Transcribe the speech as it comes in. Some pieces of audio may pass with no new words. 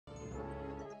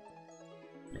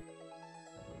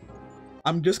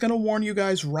I'm just gonna warn you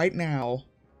guys right now.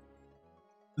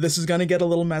 This is gonna get a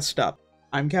little messed up.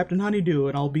 I'm Captain Honeydew,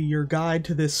 and I'll be your guide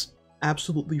to this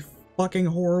absolutely fucking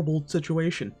horrible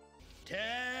situation.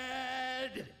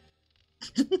 Ted!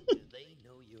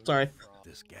 Sorry.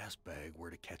 This gas bag were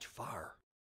to catch fire.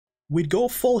 We'd go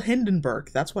full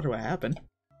Hindenburg. That's what would happen.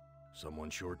 Someone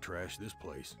short trashed this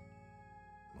place.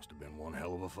 Must have been one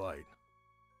hell of a fight.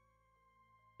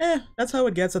 That's how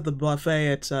it gets at the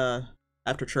buffet at,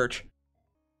 after church.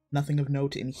 Nothing of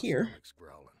note in here.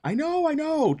 I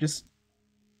know, just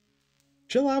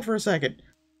chill out for a second.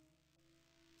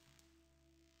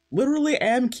 Literally,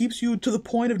 Am keeps you to the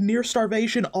point of near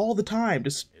starvation all the time.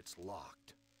 Just... It's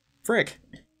locked. Frick.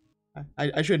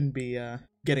 I shouldn't be,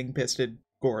 getting pissed at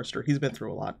Gorrister. He's been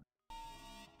through a lot.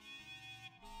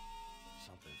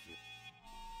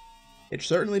 It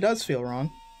certainly does feel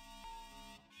wrong.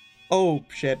 Oh,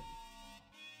 shit.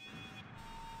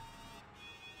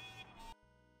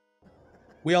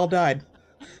 We all died.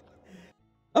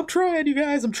 I'm trying, you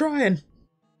guys, I'm trying.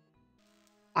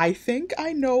 I think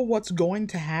I know what's going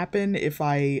to happen if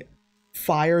I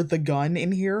fire the gun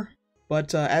in here,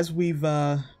 but as we've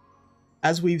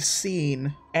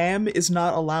seen, Am is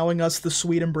not allowing us the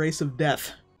sweet embrace of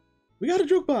death. We got a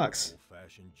jukebox.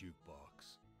 Old-fashioned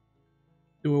jukebox.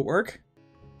 Do it work?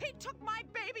 He took my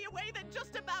baby away that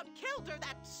just about killed her,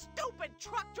 that stupid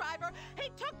truck driver! He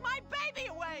took my baby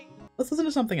away! Let's listen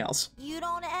to something else. You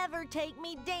don't ever take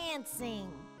me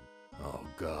dancing. Oh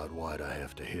God, why'd I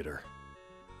have to hit her?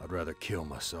 I'd rather kill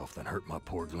myself than hurt my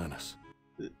poor Glynis.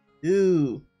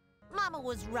 Ooh. Mama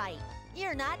was right.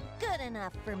 You're not good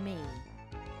enough for me.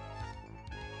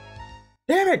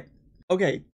 Damn it!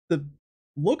 Okay, the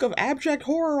look of abject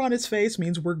horror on his face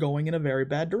means we're going in a very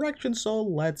bad direction, so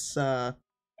let's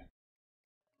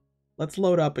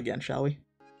load up again, shall we?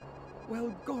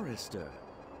 Well, Gorrister,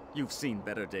 you've seen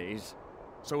better days.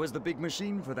 So has the big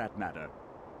machine, for that matter.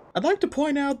 I'd like to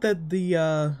point out that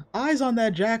the eyes on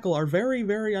that jackal are very,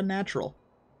 very unnatural.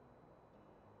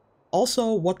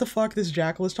 Also, what the fuck, this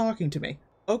jackal is talking to me.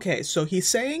 Okay, so he's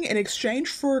saying in exchange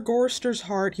for Gorrister's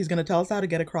heart, he's gonna tell us how to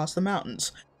get across the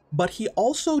mountains. But he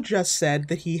also just said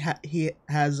that he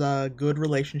has a good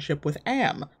relationship with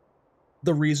Am.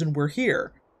 The reason we're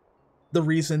here. The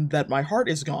reason that my heart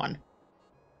is gone.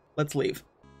 Let's leave.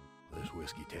 This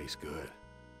whiskey tastes good.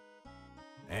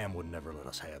 Am would never let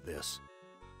us have this.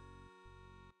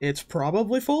 It's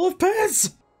probably full of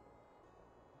piss!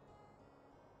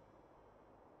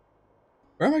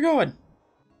 Where am I going?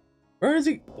 Where is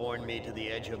he? Borne me to the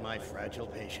edge of my fragile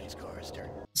patience, Gorrister.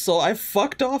 So I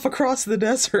fucked off across the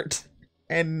desert,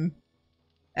 and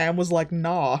Am was like,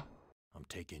 nah. I'm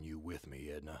taking you with me,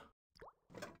 Edna.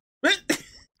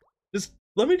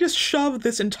 Let me just shove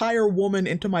this entire woman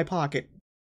into my pocket.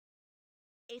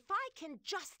 If I can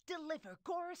just deliver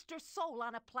Gorrister's soul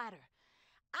on a platter,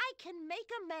 I can make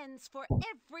amends for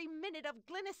every minute of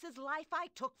Glynis's life I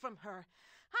took from her.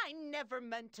 I never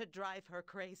meant to drive her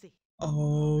crazy.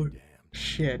 Oh,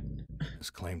 shit. This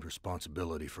claimed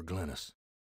responsibility for Glynis.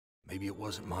 Maybe it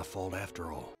wasn't my fault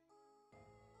after all.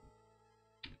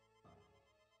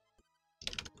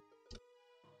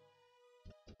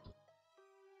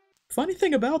 Funny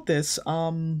thing about this,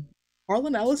 Harlan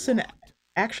Ellison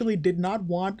actually did not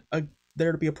want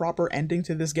there to be a proper ending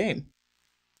to this game.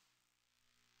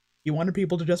 He wanted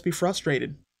people to just be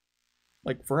frustrated.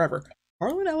 Like, forever.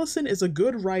 Harlan Ellison is a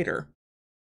good writer,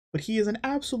 but he is an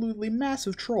absolutely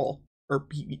massive troll. Or,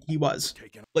 he was.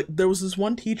 Like, there was this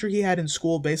one teacher he had in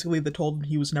school, basically, that told him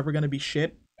he was never gonna be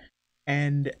shit,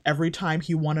 and every time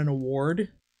he won an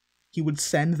award, he would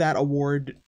send that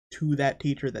award to that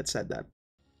teacher that said that.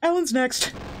 Ellen's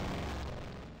next!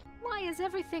 Why is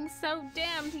everything so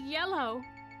damned yellow?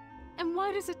 And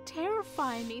why does it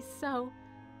terrify me so?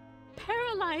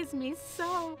 Paralyze me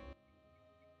so?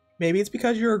 Maybe it's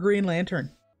because you're a Green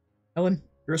Lantern. Ellen,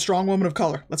 you're a strong woman of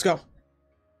color. Let's go.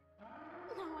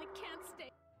 No, I can't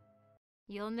stay.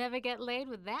 You'll never get laid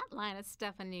with that line of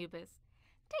stuff, Anubis.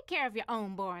 Take care of your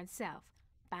own boring self.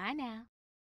 Bye now.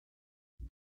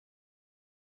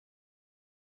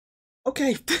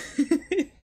 Okay.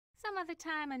 Some other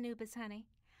time, Anubis, honey.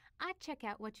 I'd check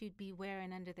out what you'd be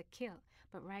wearing under the kilt,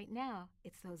 but right now,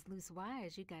 it's those loose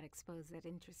wires you got exposed that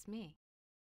interest me.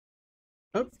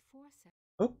 Oh.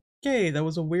 Okay, that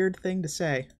was a weird thing to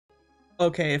say.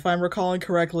 Okay, if I'm recalling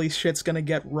correctly, shit's gonna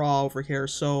get raw over here,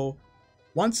 so...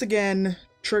 Once again,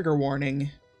 trigger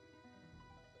warning.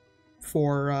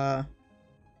 For,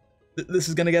 this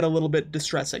is gonna get a little bit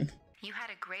distressing. You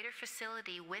had a greater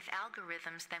facility with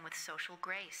algorithms than with social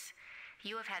grace.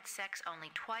 You have had sex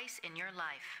only twice in your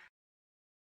life.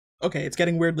 Okay, it's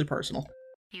getting weirdly personal.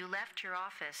 You left your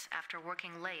office after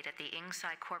working late at the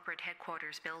Ingside corporate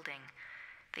headquarters building.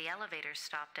 The elevator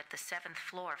stopped at the 7th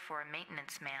floor for a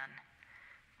maintenance man.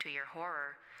 To your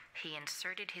horror, he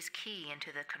inserted his key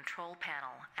into the control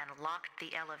panel and locked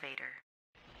the elevator.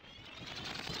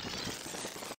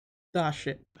 Ah,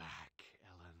 shit. Back,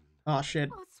 Ellen. Ah, shit.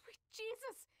 Oh, sweet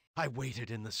Jesus! I waited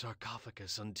in the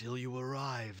sarcophagus until you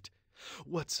arrived.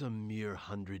 What's a mere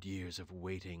 100 years of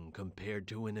waiting compared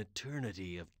to an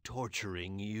eternity of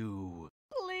torturing you?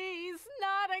 Please,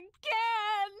 not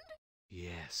again!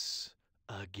 Yes,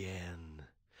 again.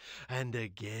 And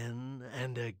again,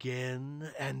 and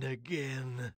again, and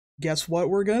again. Guess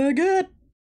what we're gonna get?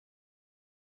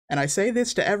 And I say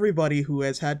this to everybody who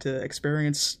has had to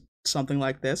experience something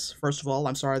like this. First of all,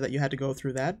 I'm sorry that you had to go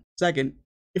through that. Second,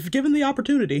 if given the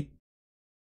opportunity,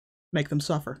 make them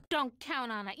suffer. Don't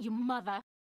count on it, you mother!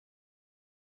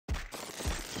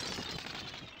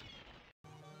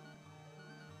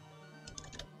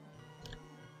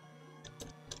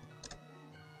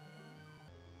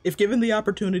 If given the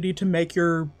opportunity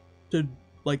to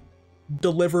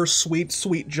deliver sweet,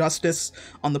 sweet justice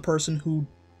on the person who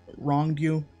wronged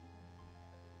you,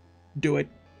 do it.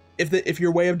 If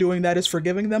your way of doing that is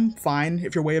forgiving them, fine.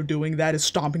 If your way of doing that is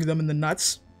stomping them in the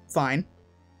nuts, fine.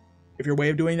 If your way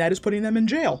of doing that is putting them in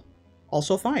jail,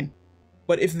 also fine.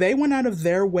 But if they went out of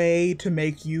their way to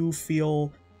make you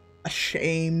feel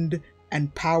ashamed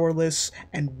and powerless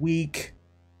and weak,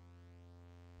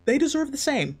 they deserve the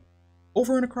same.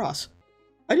 Over and across.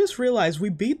 I just realized we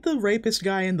beat the rapist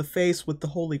guy in the face with the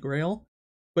Holy Grail,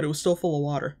 but it was still full of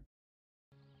water.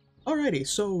 Alrighty,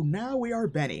 so now we are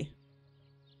Benny.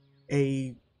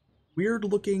 A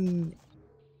weird-looking...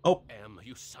 Oh.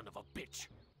 You son of a bitch.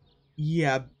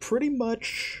 Yeah, pretty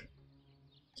much.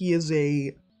 He is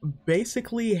a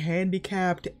basically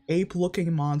handicapped,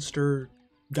 ape-looking monster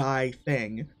guy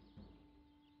thing.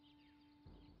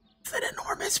 With an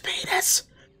enormous penis!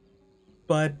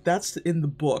 But that's in the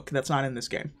book, that's not in this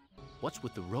game. What's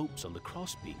with the ropes on the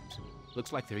crossbeams?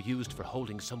 Looks like they're used for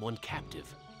holding someone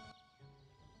captive.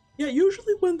 Yeah,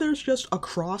 usually when there's just a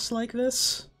cross like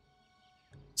this,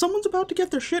 someone's about to get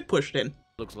their shit pushed in.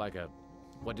 Looks like a,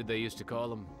 what did they used to call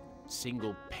them?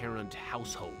 Single-parent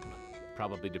household.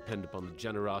 Probably depend upon the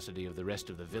generosity of the rest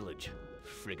of the village.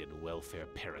 Friggin' welfare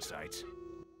parasites.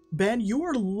 Ben, you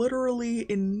are literally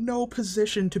in no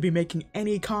position to be making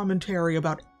any commentary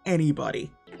about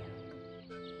anybody.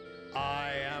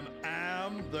 I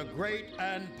am the great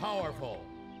and powerful.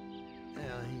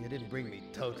 You didn't bring me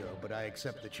Toto, but I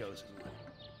accept the chosen one.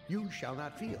 You shall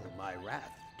not feel my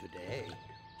wrath today.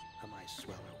 Am I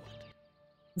swell or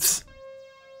what?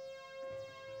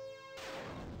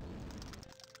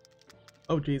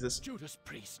 Oh, Jesus. Judas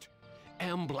Priest.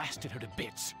 Am blasted her to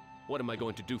bits. What am I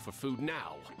going to do for food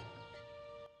now?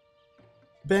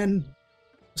 Ben,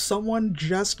 someone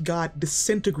just got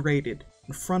disintegrated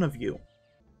in front of you.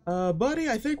 Buddy,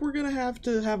 I think we're gonna have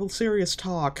to have a serious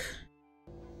talk.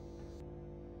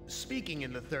 Speaking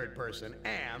in the third person,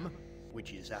 Am,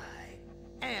 which is I,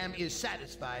 Am is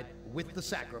satisfied with the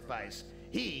sacrifice.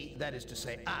 He, that is to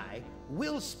say I,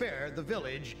 will spare the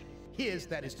village, his,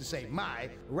 that is to say my,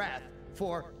 wrath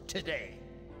for today.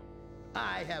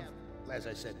 I have, as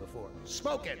I said before,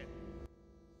 spoken.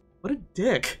 What a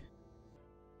dick.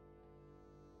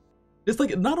 It's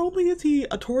like, not only is he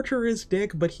a torturous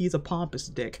dick, but he's a pompous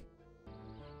dick.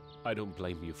 I don't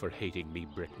blame you for hating me,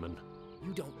 Brickman.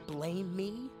 You don't blame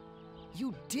me?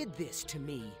 You did this to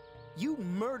me. You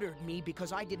murdered me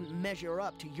because I didn't measure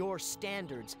up to your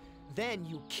standards. Then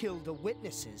you killed the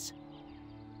witnesses.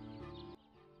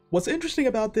 What's interesting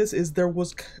about this is there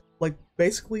was, like,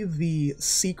 basically the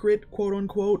secret,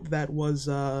 quote-unquote, that was,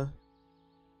 that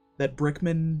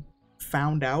Brickman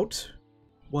found out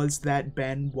was that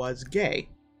Ben was gay.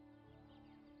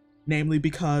 Namely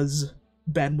because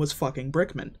Ben was fucking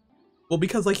Brickman. Well,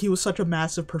 because, like, he was such a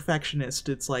massive perfectionist,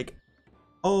 it's like,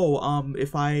 oh,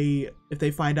 if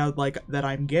they find out, like, that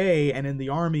I'm gay and in the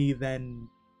army, then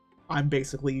I'm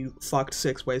basically fucked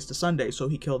 6 ways to Sunday, so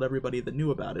he killed everybody that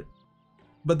knew about it.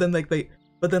 But then, like,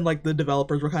 the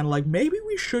developers were kind of like, maybe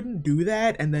we shouldn't do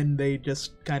that, and then they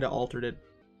just kind of altered it.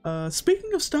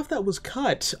 Speaking of stuff that was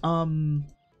cut,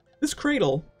 this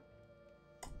cradle,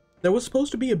 there was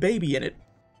supposed to be a baby in it.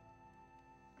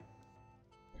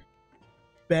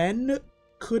 Ben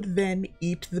could then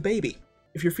eat the baby.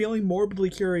 If you're feeling morbidly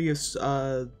curious,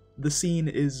 the scene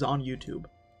is on YouTube.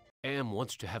 Am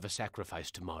wants to have a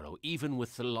sacrifice tomorrow, even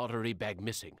with the lottery bag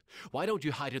missing. Why don't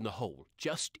you hide in the hole,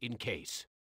 just in case?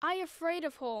 I afraid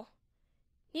of hole.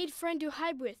 Need friend to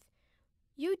hide with.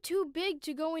 You too big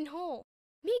to go in hole.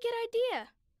 Me get idea.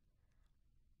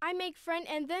 I make friend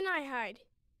and then I hide.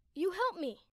 You help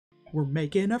me. We're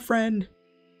making a friend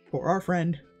for our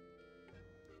friend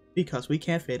because we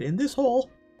can't fit in this hole.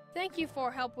 Thank you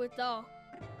for help with doll.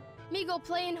 Me go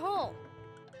play in hole.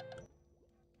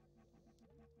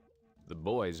 The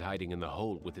boy's hiding in the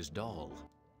hole with his doll.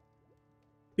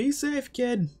 Be safe,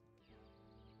 kid.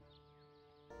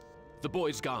 The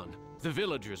boy's gone. The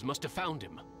villagers must have found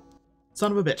him.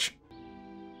 Son of a bitch.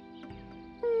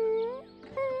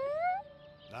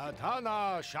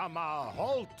 Latana Shama,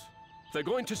 halt! They're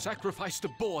going to sacrifice the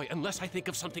boy unless I think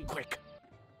of something quick.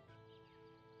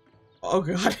 Oh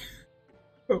god.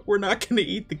 We're not gonna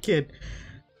eat the kid.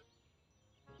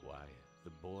 Why,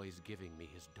 the boy's giving me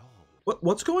his doll.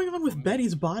 What's going on with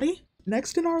Betty's body?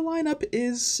 Next in our lineup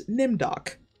is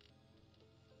Nimdok.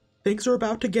 Things are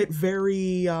about to get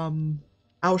very,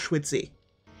 Auschwitz-y.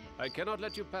 I cannot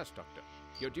let you pass, Doctor.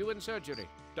 You're due in surgery.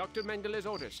 Dr. Mengele's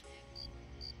orders.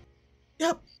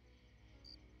 Yep.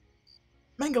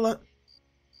 Mengele.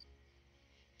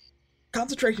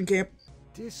 Concentration camp.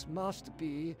 This must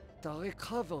be the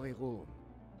recovery room.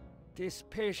 This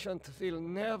patient will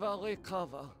never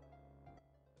recover.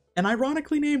 An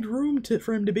ironically named room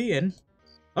for him to be in.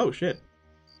 Oh shit.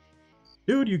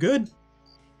 Dude, you good?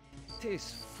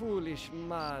 This foolish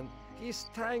man is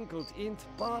tangled in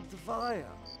barbed wire.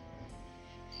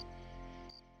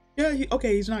 Yeah,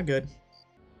 okay, he's not good.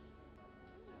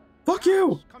 Fuck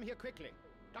you! Come here quickly.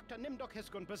 Dr. Nimdok has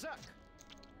gone berserk.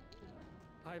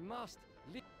 I must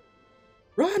leave.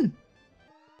 Run!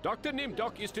 Dr.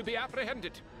 Nimdok is to be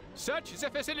apprehended. Search the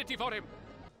facility for him.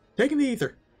 Taking the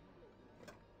ether.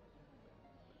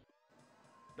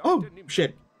 Oh,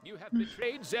 shit. You have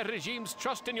betrayed the regime's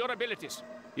trust in your abilities.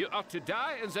 You ought to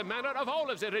die in the manner of all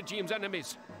of the regime's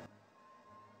enemies.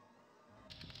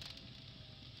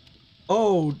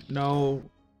 Oh, no.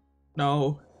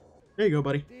 No. There you go,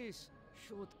 buddy. This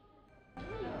should...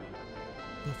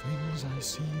 The things I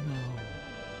see now,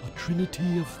 a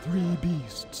trinity of three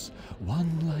beasts,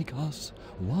 one like us,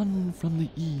 one from the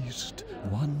east,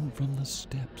 one from the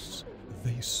steppes.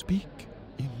 They speak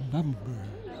in numbers.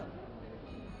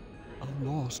 A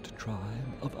lost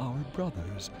tribe of our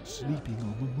brothers sleeping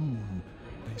on the moon.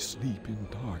 They sleep in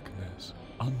darkness,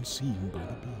 unseen by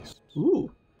the beasts.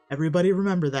 Ooh. Everybody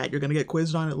remember that. You're gonna get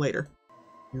quizzed on it later.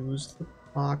 Use the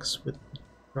box with the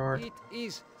jar. It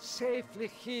is safely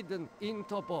hidden in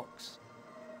the box.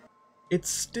 It's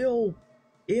still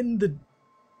in the...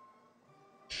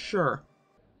 Sure.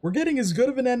 We're getting as good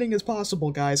of an ending as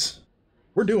possible, guys.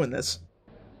 We're doing this.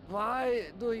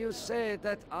 Why do you say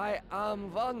that I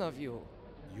am one of you?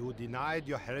 You denied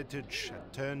your heritage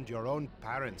and turned your own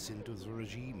parents into the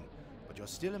regime, but you're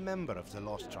still a member of the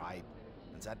Lost Tribe,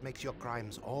 and that makes your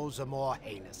crimes all the more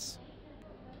heinous.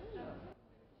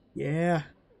 Yeah.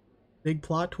 Big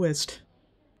plot twist.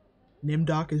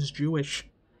 Nimdok is Jewish,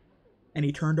 and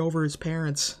he turned over his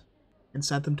parents and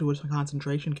sent them to a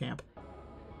concentration camp.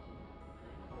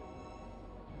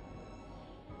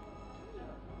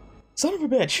 Son of a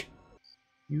bitch!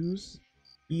 Use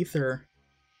ether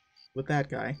with that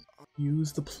guy.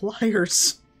 Use the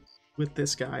pliers with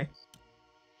this guy.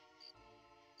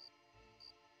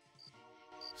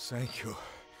 Thank you.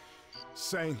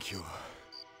 Thank you.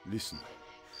 Listen,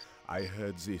 I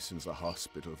heard this in the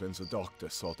hospital when the doctor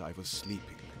thought I was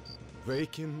sleeping.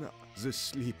 Waken the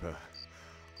sleeper,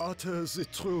 utter the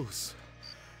truth,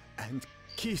 and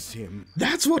kiss him.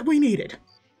 That's what we needed!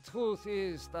 Truth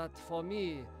is that for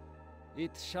me,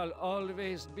 it shall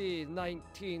always be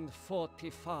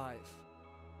 1945.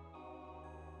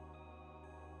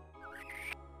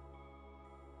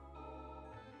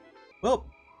 Well,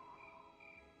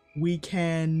 we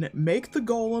can make the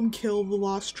golem kill the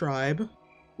Lost Tribe.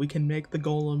 We can make the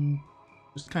golem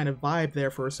just kind of vibe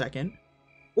there for a second.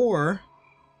 Or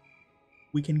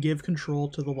we can give control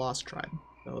to the Lost Tribe.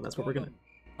 So that's what we're gonna...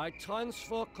 I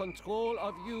transfer control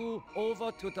of you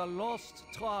over to the Lost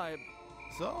Tribe.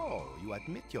 So, you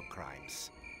admit your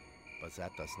crimes, but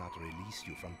that does not release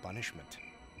you from punishment.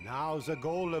 Now the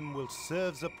golem will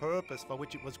serve the purpose for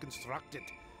which it was constructed.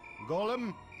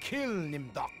 Golem, kill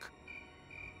Nimdok.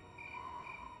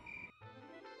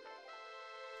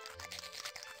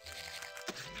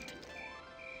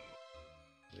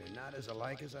 We're not as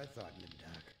alike as I thought,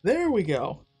 Nimdok. There we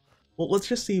go. Well, let's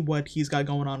just see what he's got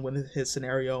going on with his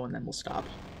scenario, and then we'll stop.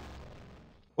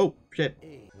 Oh, shit.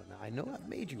 Hey, well, now, I know I've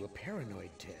made you a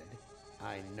paranoid, Ted.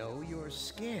 I know you're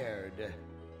scared,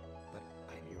 but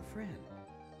I'm your friend.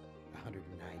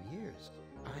 109 years,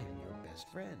 I'm your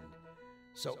best friend.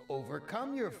 So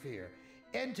overcome your fear.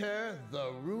 Enter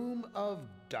the Room of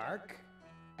Dark,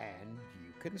 and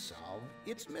you can solve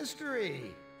its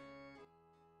mystery.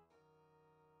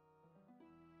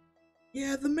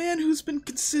 Yeah, the man who's been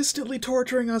consistently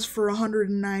torturing us for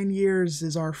 109 years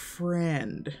is our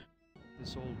friend.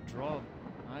 This old drug,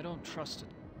 I don't trust it.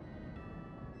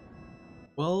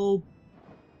 Well,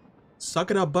 suck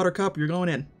it up, Buttercup, you're going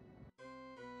in.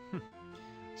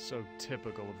 So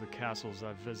typical of the castles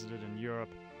I've visited in Europe.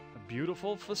 A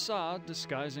beautiful facade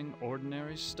disguising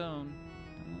ordinary stone.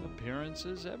 Appearance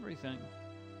is everything.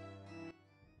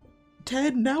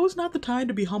 Ted, now is not the time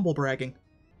to be humble bragging.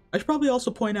 I should probably also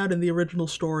point out in the original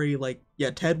story, like, yeah,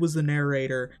 Ted was the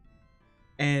narrator,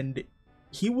 and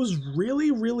he was really,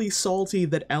 really salty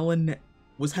that Ellen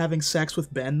was having sex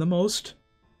with Ben the most.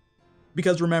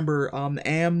 Because remember,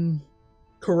 Am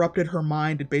corrupted her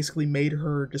mind and basically made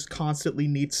her just constantly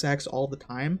need sex all the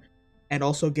time, and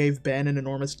also gave Ben an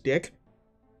enormous dick.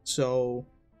 So,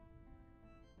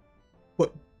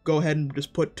 go ahead and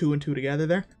just put 2 and 2 together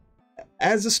there.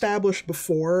 As established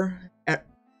before,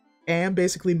 Am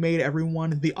basically made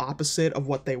everyone the opposite of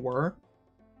what they were.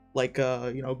 Like,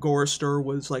 you know, Gorrister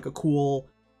was like a cool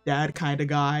dad kind of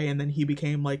guy, and then he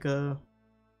became like a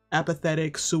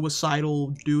apathetic,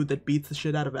 suicidal dude that beats the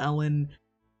shit out of Ellen.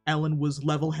 Ellen was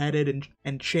level-headed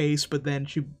and chaste, but then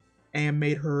Am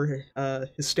made her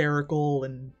hysterical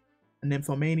and a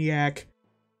nymphomaniac.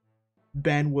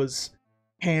 Ben was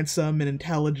handsome and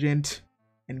intelligent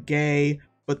and gay,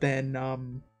 but then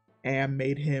Am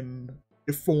made him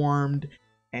deformed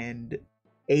and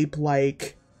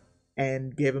ape-like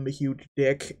and gave him a huge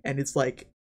dick, and it's like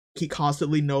he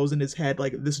constantly knows in his head,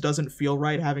 like, this doesn't feel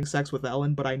right having sex with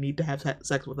Ellen, but I need to have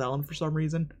sex with Ellen for some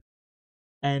reason.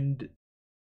 And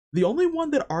the only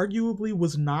one that arguably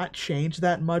was not changed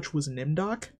that much was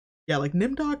Nimdok. Yeah, like,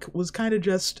 Nimdok was kind of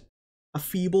just a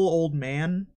feeble old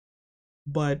man,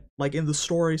 but, like, in the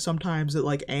story, sometimes it,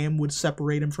 like, Am would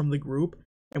separate him from the group,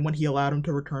 and when he allowed him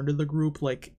to return to the group,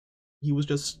 like, he was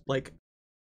just like,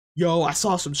 yo, I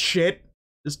saw some shit.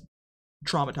 Just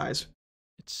traumatized.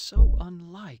 It's so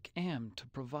unlike Am to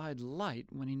provide light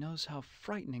when he knows how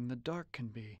frightening the dark can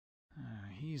be.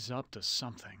 He's up to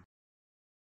something.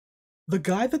 The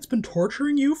guy that's been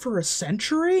torturing you for a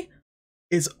century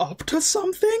is up to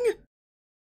something?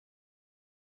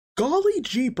 Golly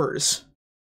jeepers.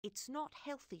 It's not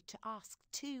healthy to ask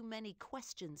too many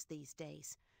questions these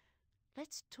days.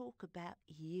 Let's talk about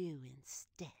you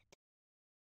instead.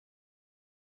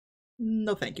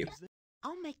 No, thank you.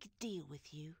 I'll make a deal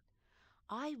with you.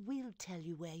 I will tell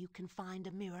you where you can find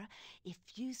a mirror if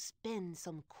you spend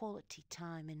some quality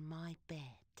time in my bed.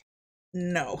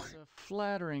 No. It's a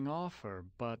flattering offer,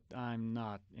 but I'm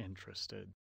not interested.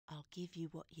 I'll give you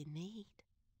what you need.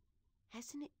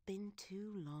 Hasn't it been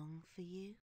too long for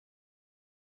you?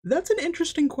 That's an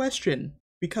interesting question,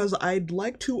 because I'd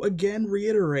like to again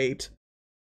reiterate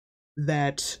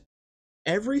that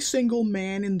every single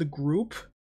man in the group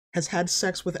has had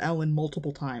sex with Ellen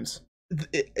multiple times.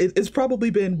 It's probably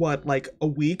been, what, like a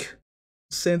week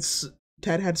since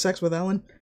Ted had sex with Ellen?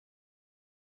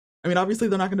 I mean, obviously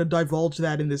they're not going to divulge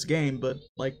that in this game, but,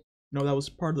 like, no, that was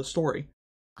part of the story.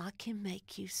 I can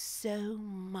make you so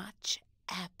much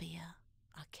happier.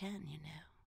 I can, you know.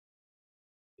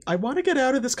 I want to get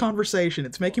out of this conversation.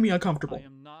 It's making me uncomfortable. I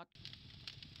am not...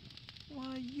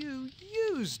 Why, you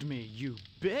used me, you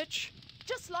bitch!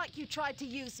 Just like you tried to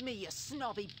use me, you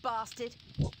snobby bastard.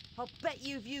 I'll bet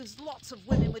you've used lots of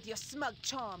women with your smug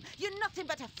charm. You're nothing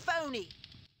but a phony.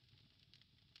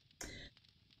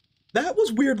 That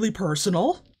was weirdly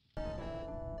personal. The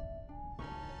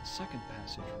second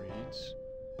passage reads,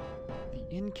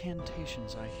 "The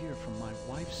incantations I hear from my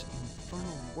wife's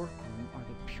infernal workroom are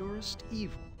the purest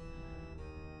evil.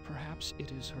 Perhaps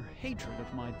it is her hatred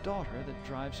of my daughter that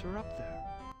drives her up there."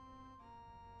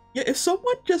 Yeah, if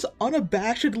someone just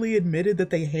unabashedly admitted that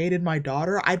they hated my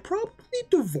daughter, I'd probably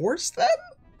divorce them?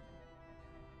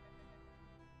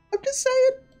 I'm just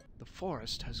saying. The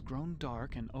forest has grown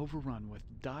dark and overrun with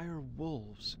dire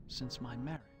wolves since my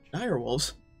marriage. Dire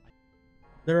wolves?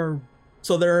 There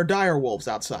are dire wolves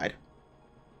outside.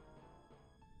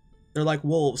 They're like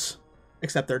wolves,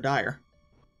 except they're dire.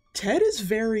 Ted is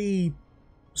very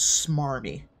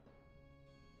smarmy.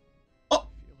 Oh!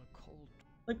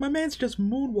 Like, my man's just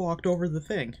moonwalked over the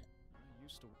thing.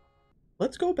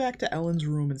 Let's go back to Ellen's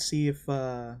room and see if,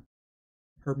 her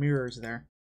mirror's there.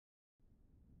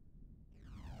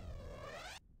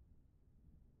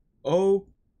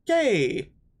 Okay.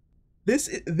 This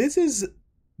is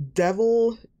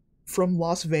Devil from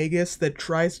Las Vegas that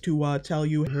tries to, tell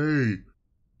you, "Hey,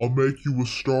 I'll make you a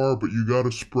star, but you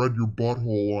gotta spread your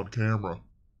butthole on camera."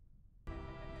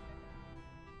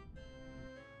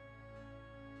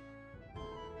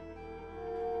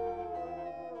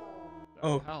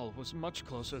 Oh. Hell was much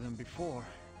closer than before.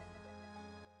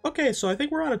 Okay, so I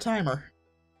think we're on a timer.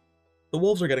 The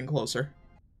wolves are getting closer.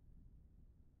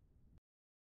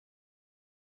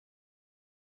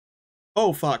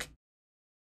 Oh, fuck.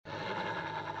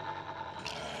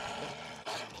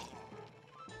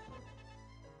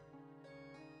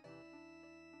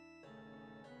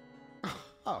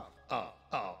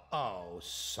 Oh,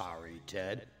 sorry,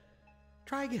 Ted.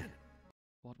 Try again.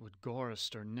 What would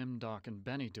Gorrister, Nimdoc, and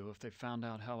Benny do if they found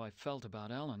out how I felt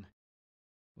about Ellen?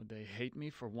 Would they hate me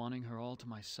for wanting her all to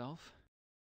myself?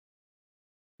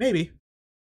 Maybe.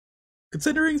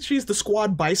 Considering she's the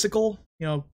squad bicycle, you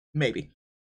know, maybe.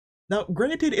 Now,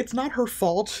 granted, it's not her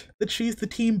fault that she's the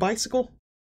team bicycle.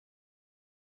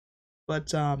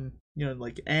 But, you know,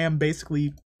 like, Am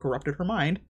basically corrupted her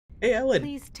mind. Hey, Ellen.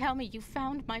 Please tell me you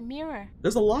found my mirror.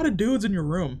 There's a lot of dudes in your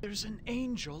room. There's an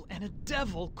angel and a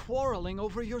devil quarreling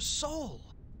over your soul.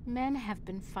 Men have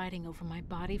been fighting over my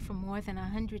body for more than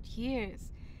 100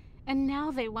 years. And now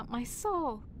they want my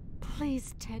soul.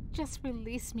 Please, Ted, just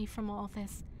release me from all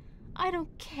this. I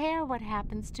don't care what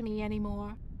happens to me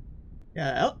anymore.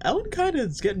 Yeah, Ellen kind of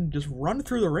is getting just run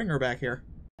through the ringer back here.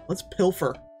 Let's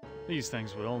pilfer. These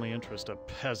things would only interest a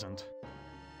peasant.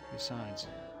 Besides,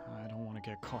 I don't want to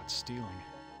get caught stealing.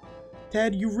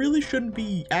 Ted, you really shouldn't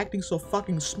be acting so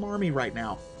fucking smarmy right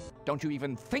now. Don't you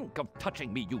even think of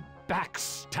touching me, you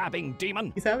backstabbing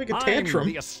demon! He's having a tantrum.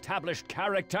 I'm the established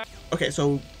character. Okay,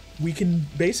 so we can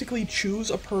basically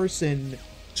choose a person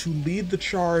to lead the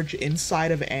charge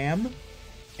inside of Am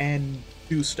and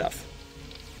do stuff.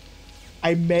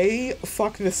 I may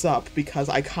fuck this up because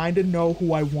I kind of know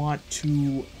who I want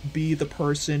to be the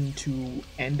person to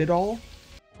end it all.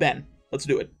 Ben, let's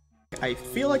do it. I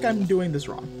feel like I'm doing this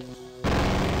wrong.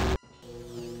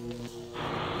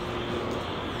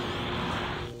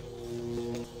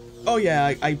 Oh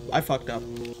yeah, I fucked up.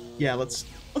 Yeah, let's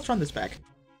run this back.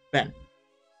 Ben,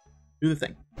 do the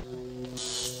thing.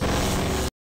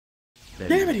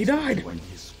 Damn it, he died!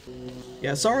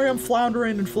 Yeah, sorry I'm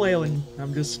floundering and flailing.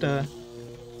 I'm just,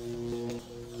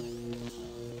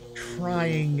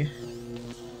 trying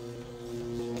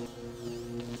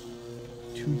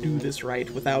to do this right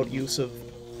without use of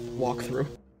walkthrough.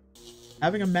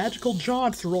 Having a magical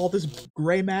jaunt through all this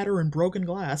gray matter and broken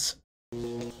glass.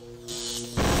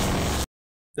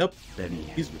 Yep,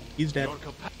 he's dead.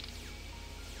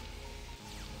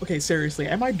 Okay, seriously,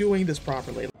 am I doing this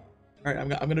properly? Alright,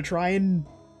 I'm gonna try and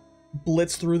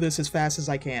blitz through this as fast as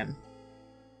I can.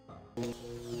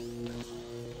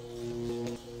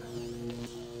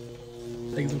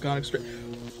 Things have gone extreme.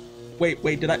 Wait,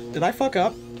 did I fuck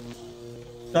up?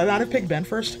 Did I not have picked Ben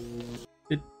first?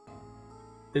 Did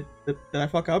I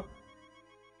fuck up?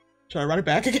 Should I run it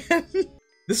back again?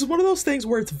 This is one of those things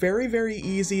where it's very, very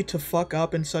easy to fuck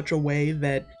up in such a way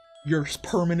that you're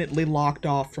permanently locked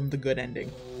off from the good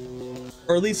ending.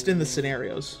 Or at least in the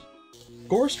scenarios.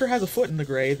 Gorrister has a foot in the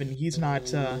grave, and he's not,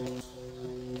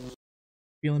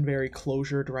 feeling very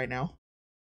closured right now.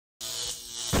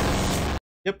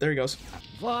 Yep, there he goes.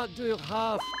 What do you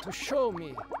have to show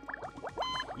me?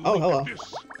 Oh, hello.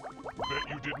 Bet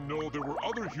you didn't know there were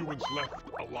other humans left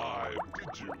alive,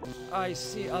 did you? I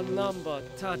see a number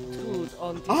tattooed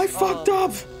on this I fucked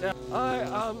up! I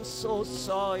am so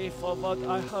sorry for what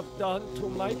I have done to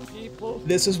my people.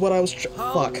 This is what I was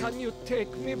How fuck. can you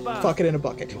take me back? Fuck it in a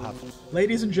bucket.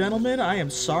 Ladies and gentlemen, I am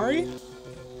sorry.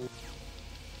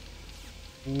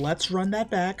 Let's run that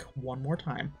back one more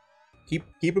time. Keep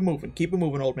it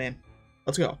moving, old man.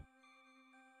 Let's go.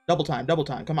 Double time,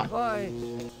 come on. Why?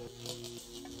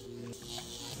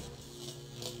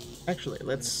 Actually,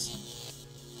 let's...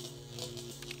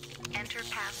 Enter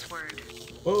password.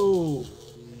 Whoa.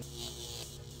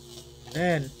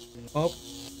 Ben. Oh,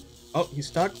 he's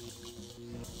stuck.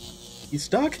 He's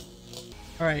stuck?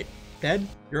 Alright, Ted,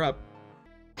 you're up.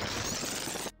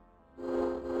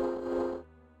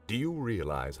 Do you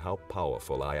realize how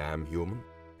powerful I am, human?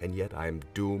 And yet I am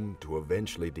doomed to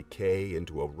eventually decay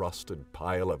into a rusted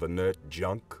pile of inert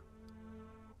junk?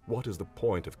 What is the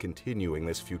point of continuing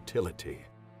this futility?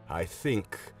 I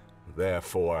think,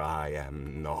 therefore I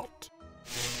am not.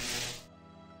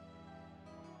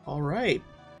 Alright.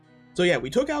 So yeah, we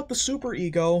took out the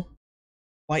superego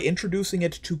by introducing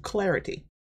it to clarity.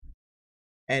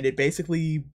 And it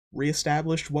basically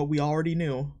reestablished what we already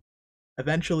knew.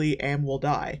 Eventually, Am will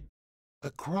die.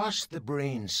 Across the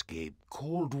brainscape,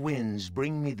 cold winds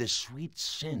bring me the sweet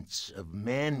scents of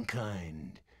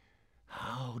mankind.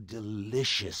 How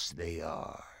delicious they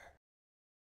are.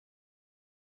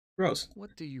 Gross.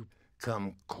 What do you...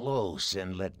 Come close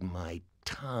and let my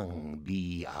tongue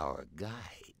be our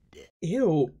guide.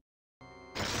 Ew.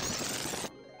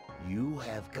 You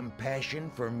have compassion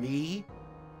for me?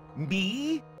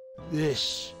 Me?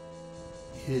 This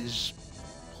is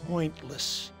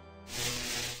pointless.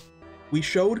 We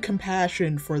showed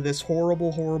compassion for this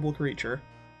horrible, horrible creature.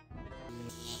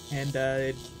 And,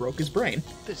 it broke his brain.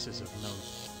 This is of no...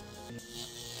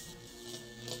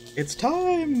 It's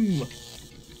time!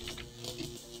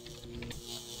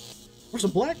 For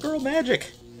some black girl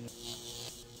magic!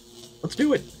 Let's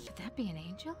do it! Could that be an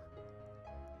angel?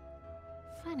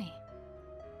 Funny.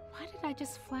 Why did I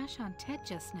just flash on Ted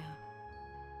just now?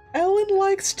 Ellen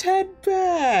likes Ted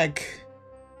back!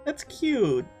 That's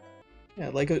cute. Yeah,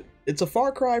 like, it's a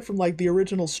far cry from, like, the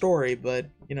original story, but,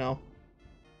 you know...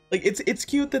 Like, it's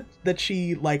cute that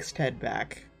she likes Ted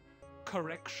back.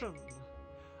 Correction.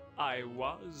 I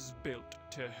was built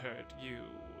to hurt you.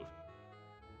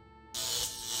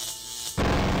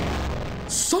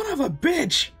 Son of a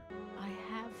bitch! I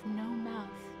have no mouth,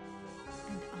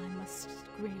 and I must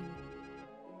scream.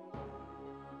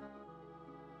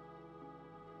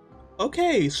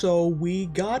 Okay, so we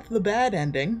got the bad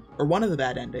ending, or one of the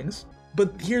bad endings,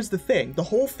 but here's the thing. The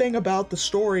whole thing about the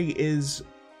story is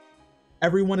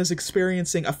everyone is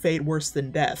experiencing a fate worse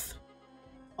than death.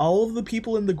 All of the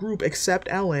people in the group except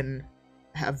Ellen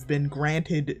have been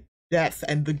granted death,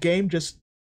 and the game just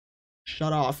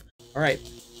shut off. Alright,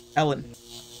 Ellen,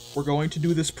 we're going to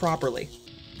do this properly.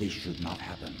 This should not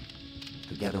happen.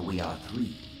 Together we are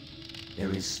three. There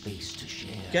is space to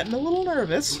share. Getting a little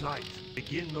nervous. Tonight,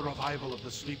 begin the revival of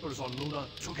the sleepers on Luna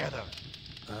together.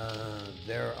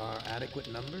 There are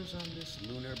adequate numbers on this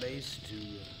lunar base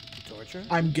to torture?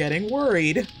 I'm getting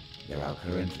worried. There are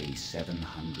currently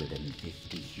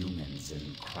 750 humans in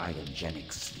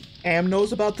cryogenic sleep. Am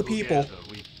knows about the people.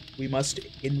 We must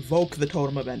invoke the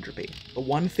Totem of Entropy. The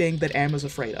one thing that Am is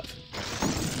afraid of.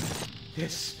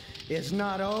 This is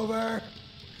not over.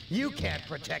 You can't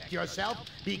protect yourself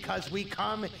because we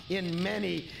come in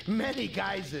many, many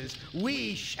guises.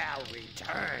 We shall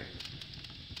return.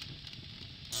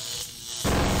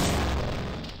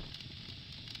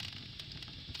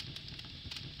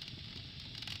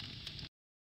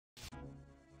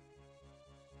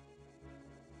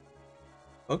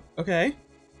 Okay.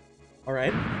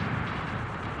 Alright.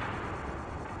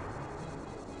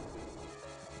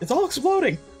 It's all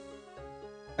exploding!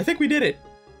 I think we did it.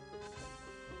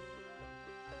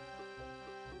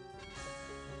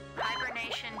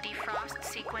 Hibernation defrost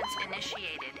sequence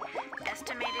initiated.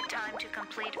 Estimated time to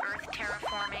complete Earth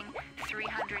terraforming,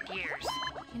 300 years.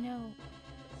 You know,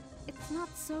 it's not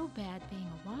so bad being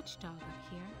a watchdog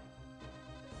up here.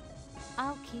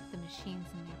 I'll keep the machines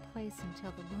in their place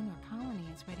until the lunar colony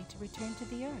is ready to return to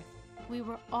the Earth. We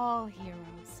were all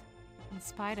heroes, in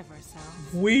spite of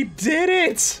ourselves. We did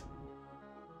it!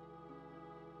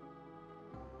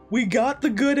 We got the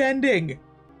good ending!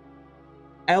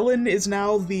 Ellen is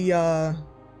now the,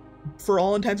 for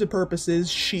all intents and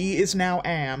purposes, she is now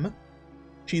Am.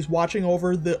 She's watching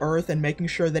over the Earth and making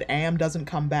sure that Am doesn't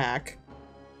come back.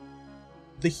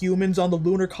 The humans on the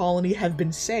lunar colony have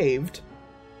been saved,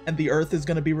 and the Earth is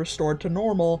going to be restored to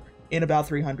normal in about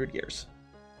 300 years.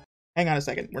 Hang on a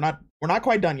second. We're not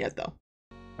quite done yet, though.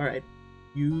 Alright.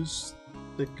 Use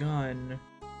the gun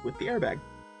with the airbag.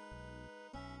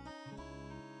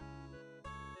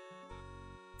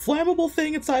 Flammable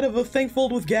thing inside of a thing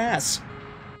filled with gas.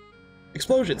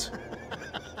 Explosions.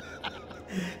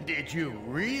 Did you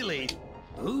really?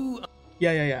 Ooh.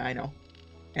 Yeah, I know.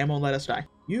 Am won't let us die.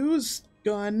 Use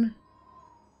gun.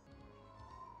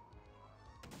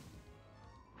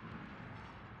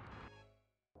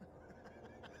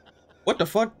 What the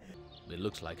fuck? It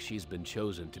looks like she's been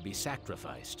chosen to be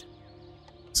sacrificed.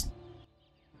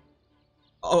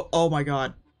 Oh my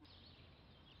god.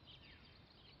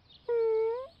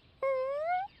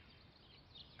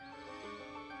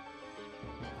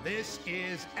 This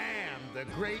is Am, the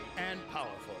great and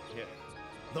powerful. Yeah.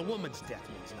 The woman's death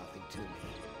means nothing to me.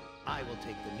 I will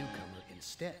take the newcomer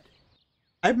instead.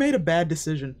 I've made a bad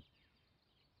decision.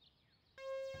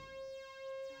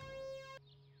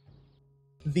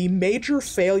 The major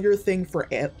failure thing for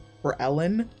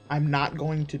Ellen, I'm not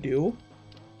going to do.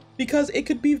 Because it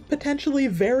could be potentially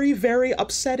very, very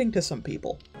upsetting to some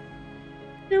people.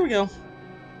 Here we go.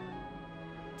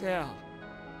 There.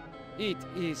 It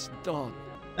is done.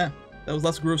 That was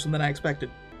less gruesome than I expected.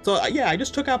 So, yeah, I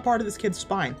just took out part of this kid's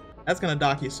spine. That's gonna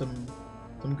dock you some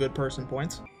good person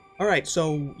points. Alright,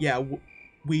 so, yeah,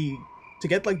 to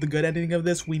get, like, the good ending of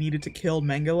this, we needed to kill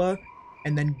Mengele,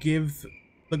 and then give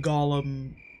control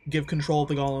of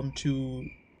the golem to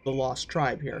the Lost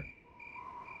Tribe here.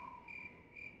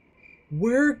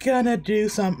 We're gonna do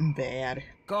something bad.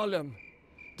 Golem,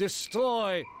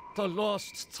 destroy the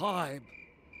Lost Tribe.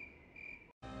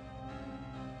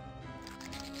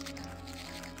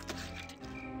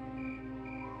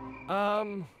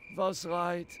 Was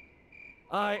right.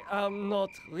 I am not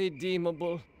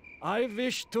redeemable. I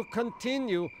wish to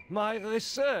continue my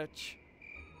research.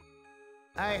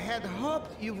 I had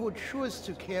hoped you would choose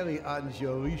to carry on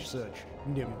your research,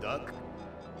 Nimdok.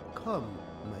 Come,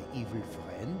 my evil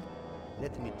friend.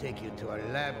 Let me take you to a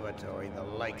laboratory the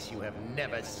likes you have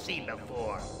never seen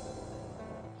before.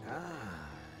 Ah,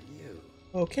 you.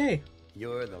 Okay.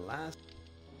 You're the last.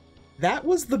 That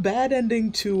was the bad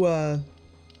ending to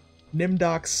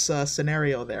Nimdok's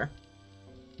scenario there.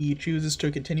 He chooses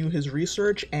to continue his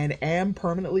research, and Am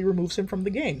permanently removes him from the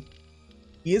game.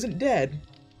 He isn't dead,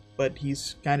 but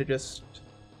he's kind of just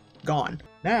gone.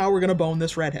 Now we're gonna bone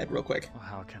this redhead real quick. Well,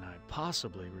 how can I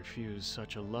possibly refuse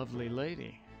such a lovely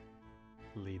lady?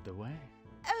 Lead the way.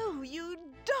 Oh, you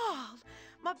doll!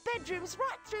 My bedroom's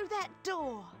right through that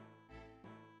door.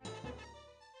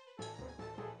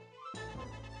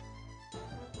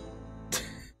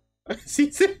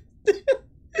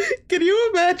 Can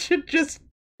you imagine just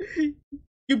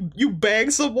you bang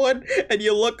someone and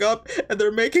you look up and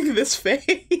they're making this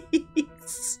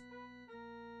face?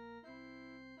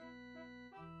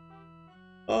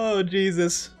 Oh,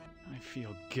 Jesus. I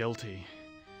feel guilty.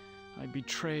 I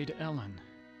betrayed Ellen.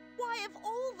 Why, of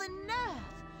all the nerve!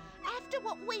 After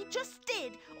what we just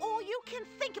did, all you can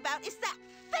think about is that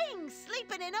thing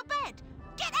sleeping in a bed!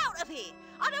 Get out of here!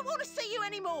 I don't want to see you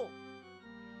anymore!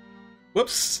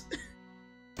 Whoops.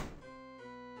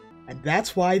 And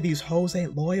that's why these hoes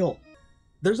ain't loyal.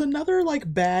 There's another,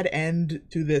 like, bad end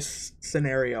to this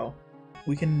scenario.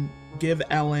 We can give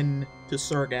Ellen to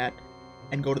Surgat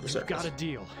and go to the We've surface. got a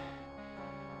deal.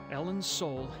 Ellen's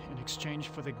soul in exchange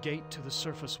for the gate to the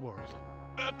surface world.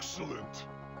 Excellent!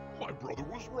 My brother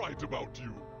was right about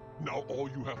you. Now all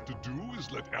you have to do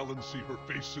is let Ellen see her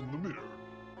face in the mirror.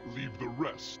 Leave the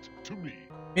rest to me.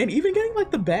 And even getting,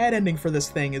 like, the bad ending for this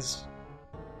thing is,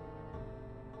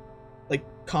 like,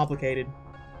 complicated.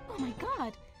 Oh my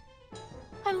god!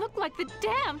 I look like the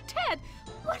damn Ted!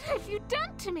 What have you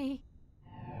done to me?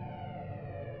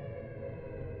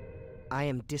 I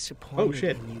am disappointed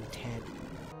shit. in you, Ted.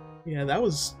 Yeah, that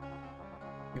was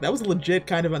legit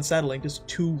kind of unsettling. Just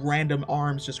two random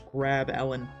arms just grab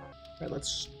Ellen. Alright,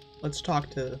 let's talk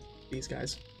to these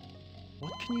guys.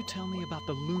 What can you tell me about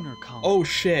the lunar colony? Oh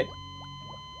shit.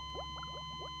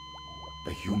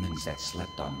 The humans that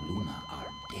slept on Luna are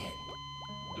dead.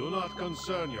 Do not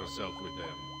concern yourself with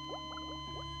them.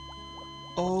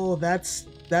 Oh, that's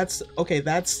okay,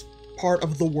 that's part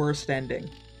of the worst ending.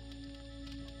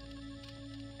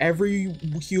 Every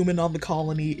human on the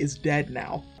colony is dead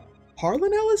now.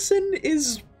 Harlan Ellison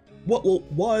is what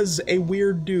was a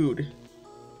weird dude.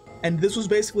 And this was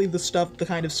basically the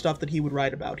kind of stuff that he would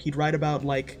write about. He'd write about,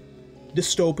 like,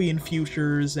 dystopian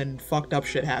futures and fucked up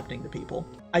shit happening to people.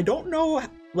 I don't know,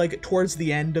 like, towards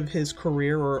the end of his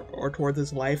career or towards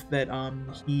his life that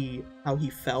how he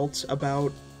felt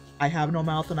about I Have No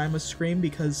Mouth and I Must Scream,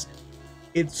 because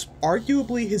it's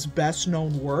arguably his best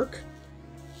known work,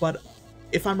 but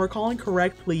if I'm recalling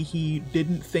correctly, he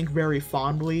didn't think very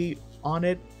fondly on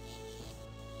it.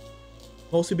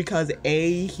 Mostly because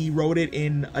A, he wrote it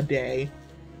in a day,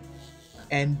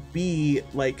 and B,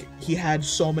 like, he had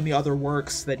so many other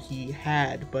works that he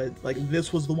had, but, like,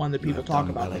 this was the one that people talk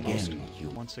about the most. You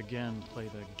once again play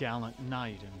the gallant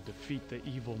knight and defeat the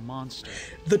evil monster.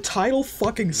 The title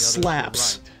fucking The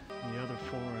slaps. others were right. The other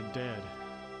four are dead,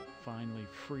 finally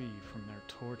free from their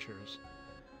tortures.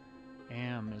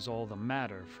 Am is all the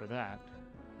matter for that.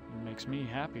 It makes me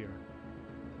happier.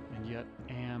 And yet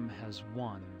Am has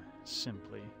won,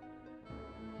 simply.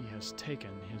 He has taken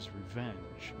his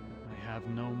revenge. I have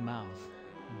no mouth,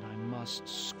 and I must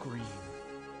scream.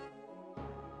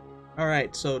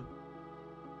 Alright, so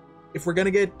if we're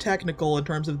gonna get technical in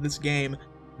terms of this game,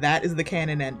 that is the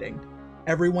canon ending.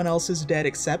 Everyone else is dead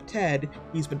except Ted.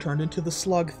 He's been turned into the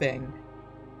slug thing.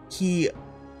 He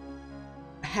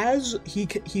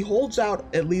holds out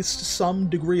at least some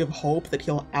degree of hope that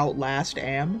he'll outlast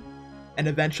Am, and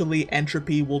eventually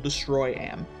entropy will destroy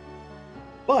Am.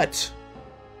 But,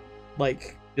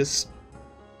 like, just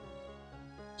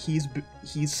he's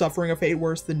suffering a fate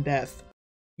worse than death.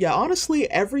 Yeah, honestly,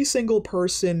 every single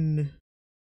person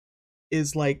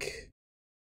is, like,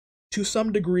 to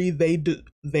some degree,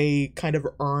 they kind of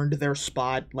earned their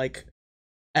spot, like,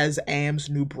 as Am's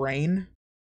new brain.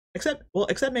 Except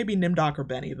maybe Nimdok or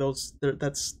Benny.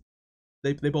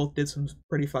 They both did some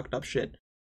pretty fucked up shit.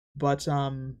 But,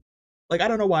 like, I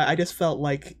don't know why, I just felt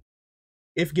like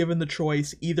if given the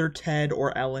choice, either Ted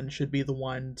or Ellen should be the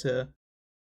one to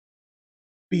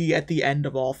be at the end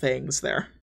of all things there.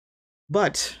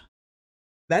 But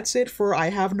that's it for I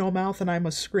Have No Mouth and I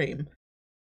Must Scream.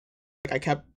 I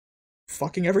kept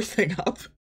fucking everything up.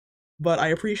 But I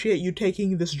appreciate you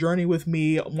taking this journey with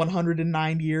me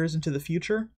 109 years into the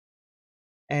future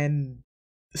and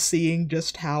seeing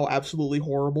just how absolutely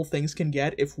horrible things can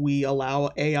get if we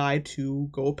allow AI to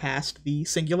go past the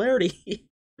singularity.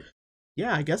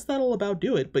 Yeah, I guess that'll about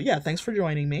do it. But yeah, thanks for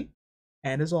joining me.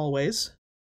 And as always,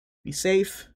 be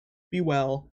safe, be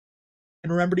well,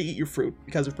 and remember to eat your fruit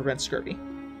because it prevents scurvy.